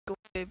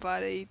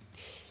everybody.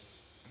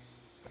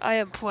 I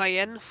am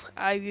playing.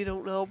 I really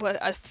don't know,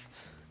 but I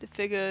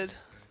figured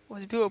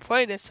when people are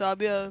playing this, so I'll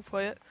be able to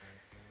play it.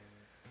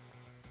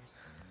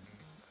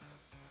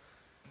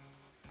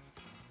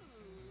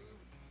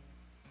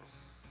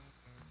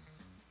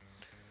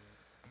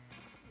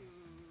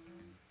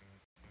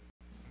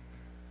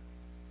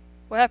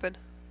 What happened?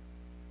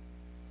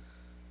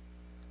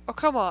 Oh,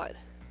 come on.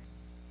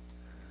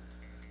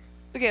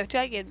 Okay, I'm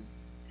trying again.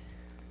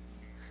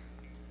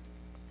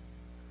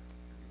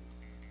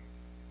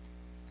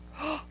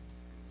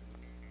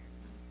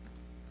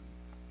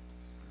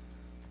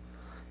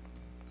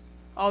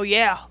 Oh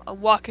yeah,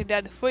 I'm walking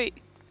down the street.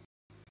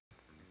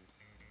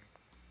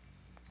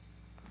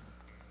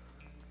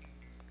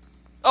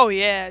 Oh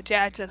yeah,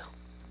 Jackson.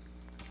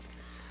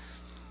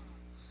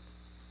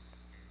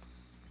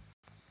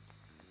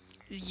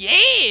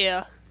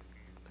 Yeah!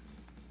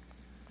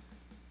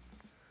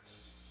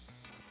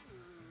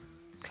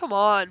 Come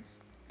on.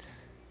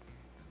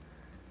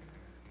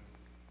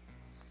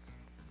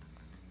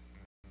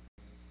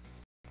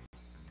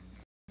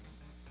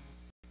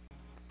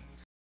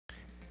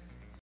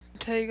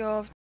 Take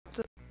off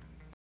the...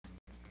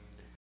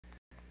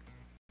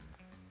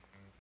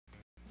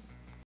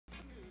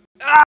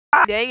 Ah!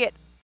 Dang it.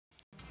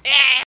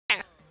 Ah!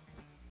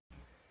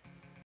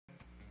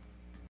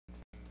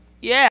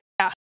 Yeah.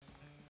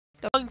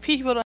 The young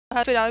people don't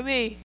have it on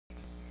me.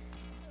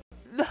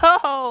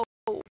 No!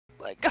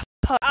 My God.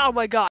 Oh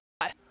my God.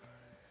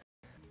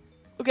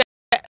 Okay.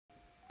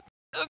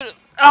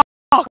 Oh,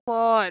 come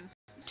on.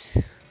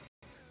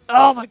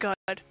 Oh my God.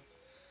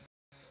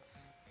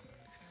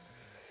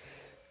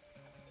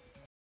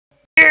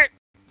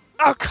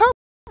 Oh, come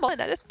on.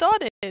 I just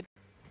started.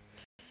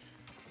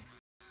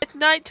 It's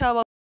nighttime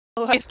on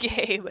the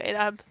game, and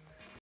I'm...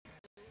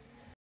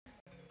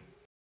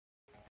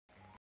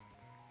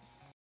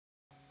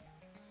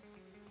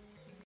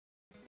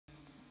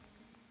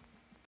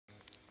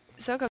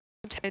 So I'm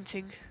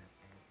tensing.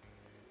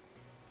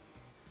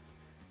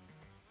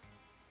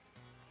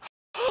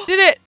 Did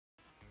it!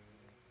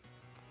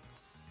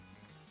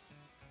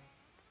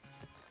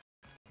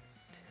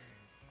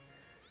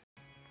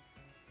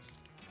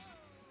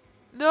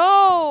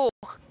 No!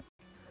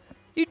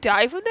 You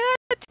die from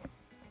that?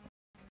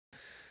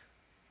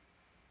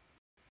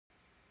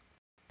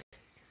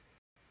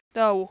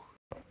 No.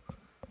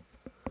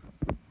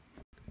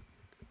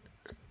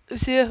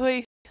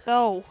 Seriously?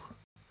 No.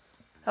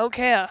 I don't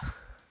care.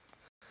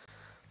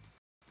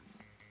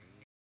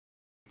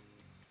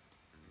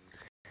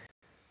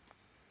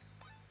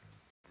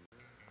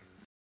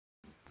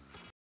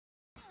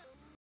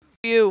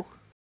 You.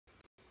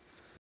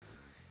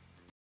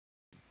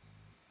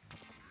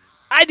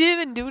 I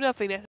didn't even do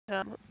nothing that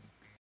time.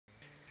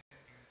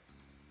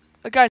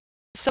 Guys,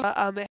 some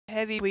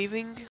heavy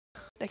breathing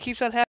that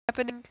keeps on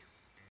happening.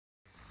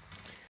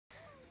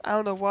 I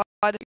don't know why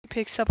it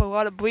picks up a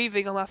lot of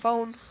breathing on my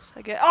phone.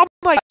 I get, oh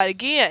my God,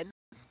 again!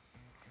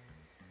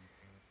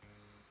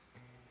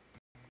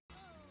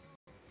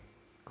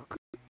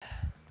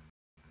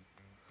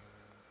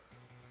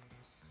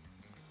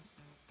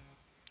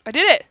 I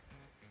did it!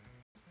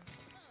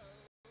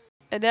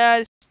 And then I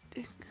just...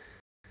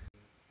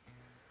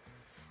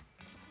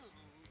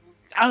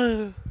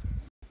 I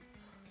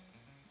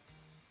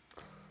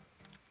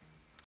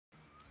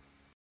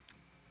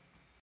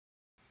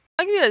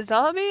can be a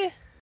zombie?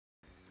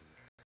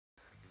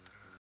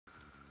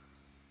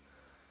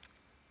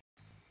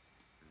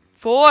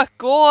 For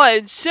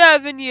God,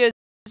 7 years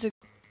ago.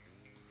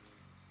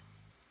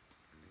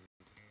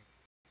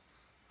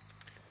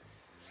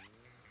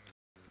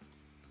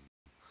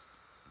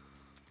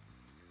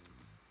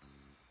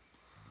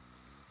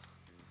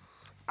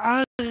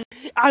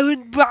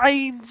 Iron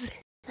brains!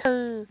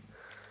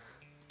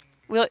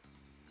 Well,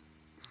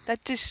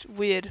 that's just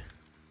weird.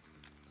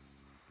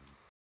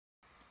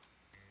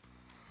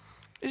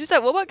 Is it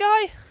that robot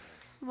guy?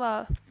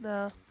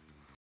 No.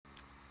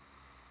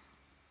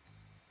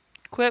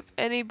 Equip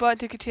any button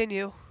to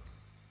continue.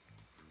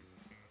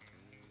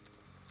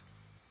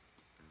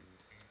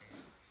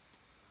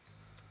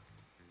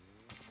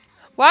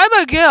 Why am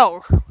I a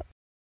girl?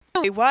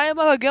 Why am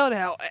I a girl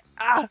now?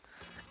 I'm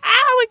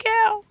a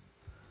girl!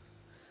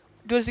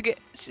 Do this again.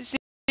 See?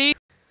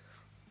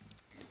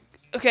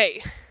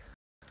 Okay.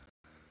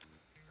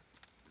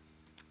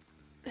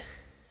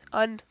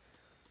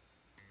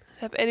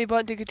 Tap any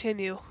button to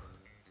continue.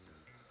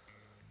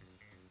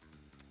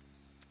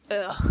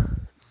 Ugh.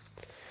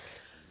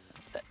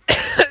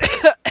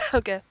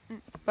 Okay.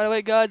 By the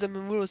way, guys, I'm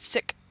a little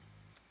sick.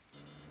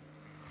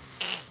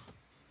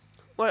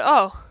 What?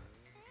 Oh.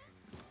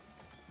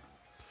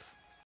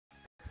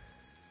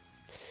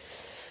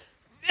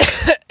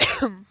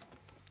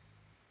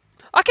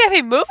 I can't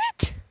even move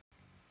it?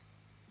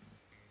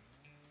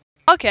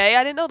 Okay,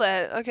 I didn't know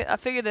that. Okay, I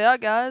figured it out,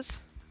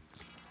 guys.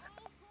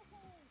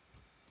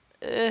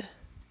 Can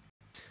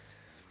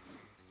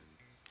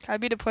I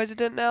be the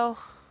president now?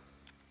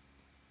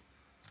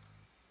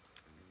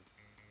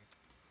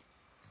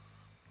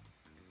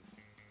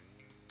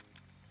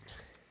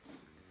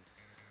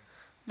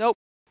 Nope.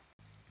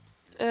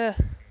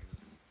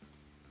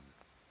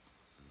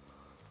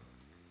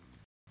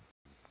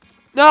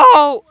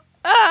 No!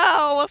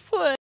 Ow, my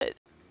foot!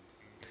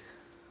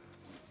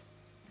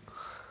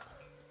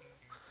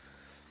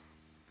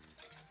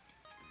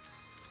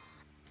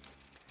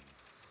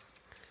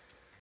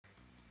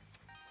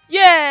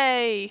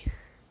 Yay!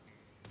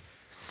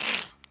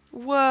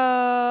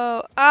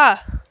 Whoa!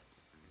 Ah!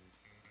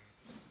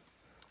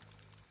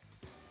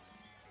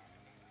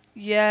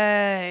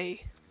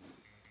 Yay!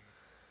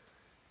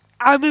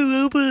 I'm a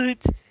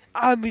robot!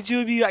 I'm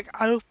gonna be like,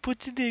 I don't put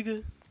the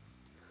nigga.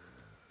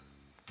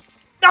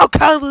 No,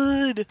 come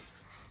on!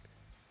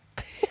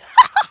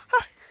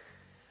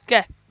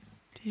 Okay.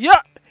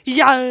 Yeah!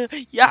 Yeah!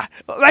 Yeah!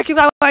 Making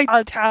my way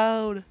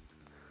downtown!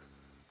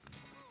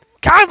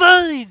 Come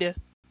on!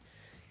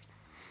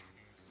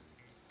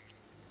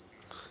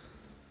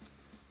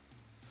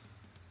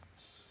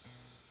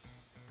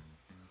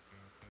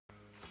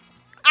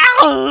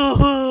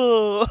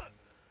 Ow!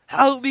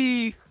 Help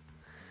me!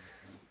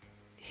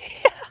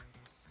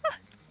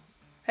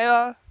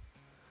 Hey,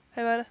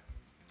 hey, man.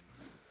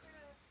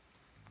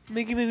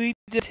 Making me way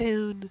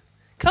downtown.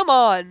 Come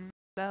on!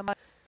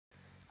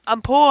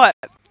 I'm poor!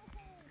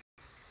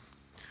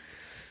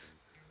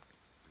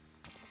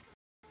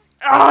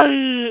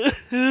 I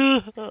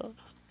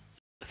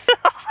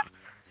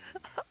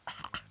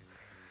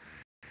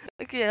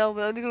can't help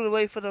it. I'm gonna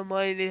wait for the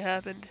money to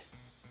happen.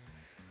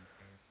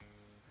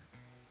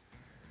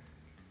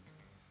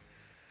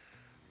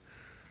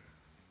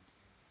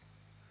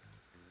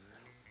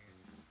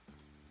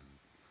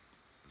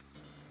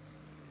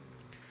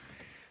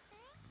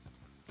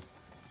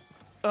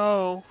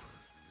 Oh.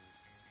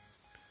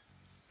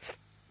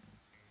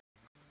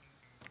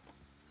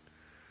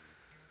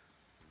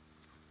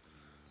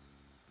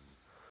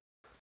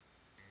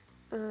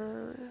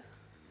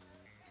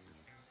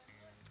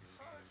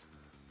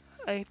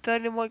 I thought I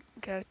didn't want.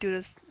 Okay, do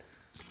this.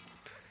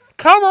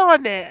 Come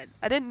on, man!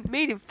 I didn't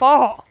mean to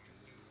fall.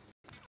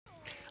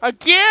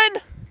 Again?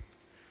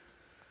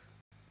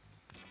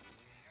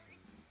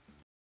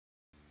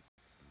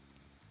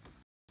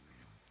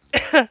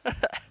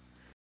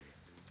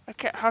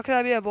 Okay, how can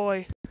I be a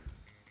boy?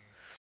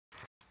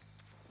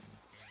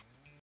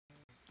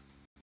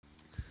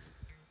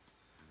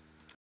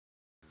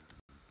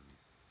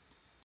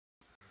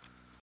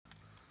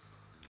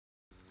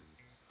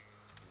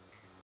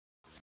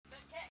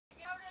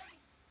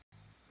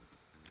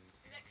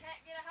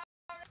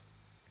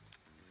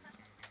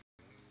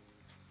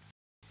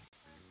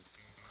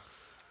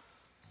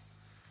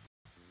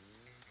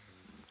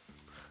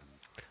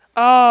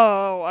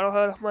 Oh, I don't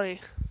have enough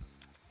money.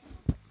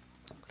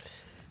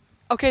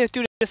 Okay, let's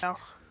do this now.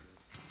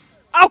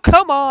 Oh,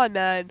 come on,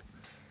 man.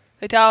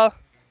 Hey, Tal.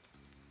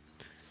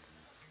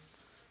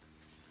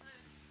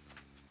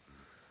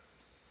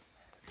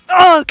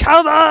 Oh,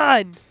 come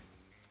on!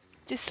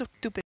 Just so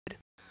stupid.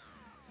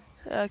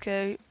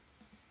 Okay.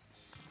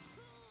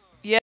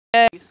 Yeah.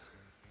 I'm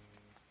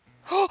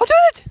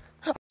doing it!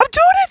 I'm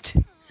doing it!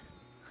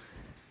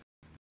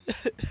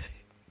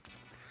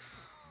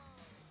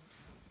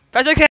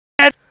 Fast I can!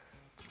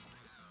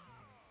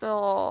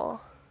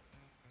 Oh.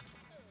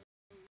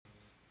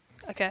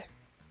 Okay.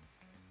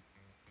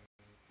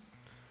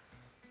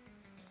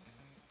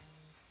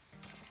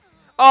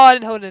 Oh, I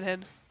didn't hold it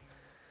in.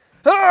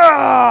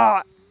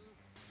 Ah!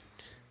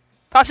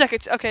 5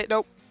 seconds. Okay,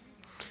 nope.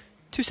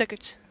 2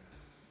 seconds.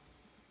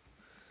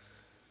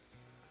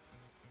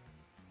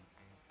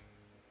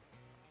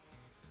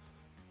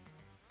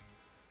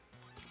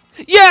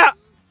 Yeah!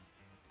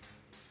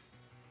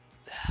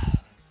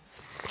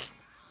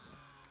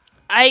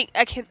 I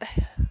can't.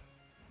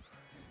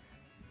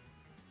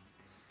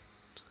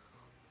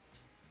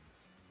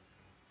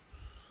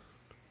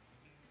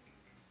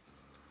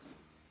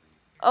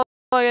 Oh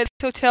my god, it's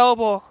so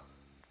terrible.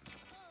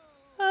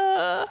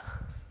 I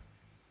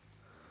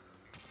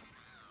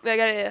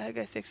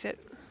gotta fix it.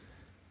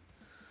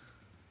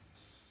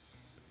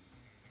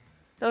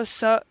 No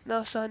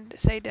sun,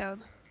 stay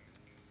down.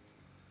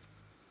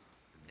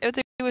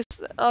 Everything was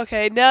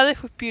okay. Now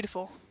this was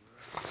beautiful.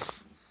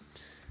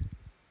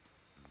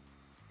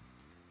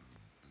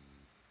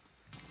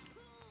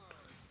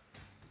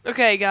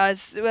 Okay,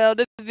 guys. Well,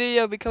 this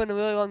video becoming a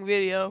really long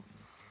video.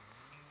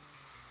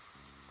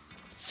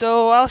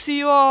 So I'll see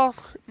you all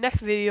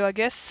next video, I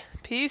guess.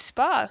 Peace.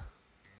 Bye.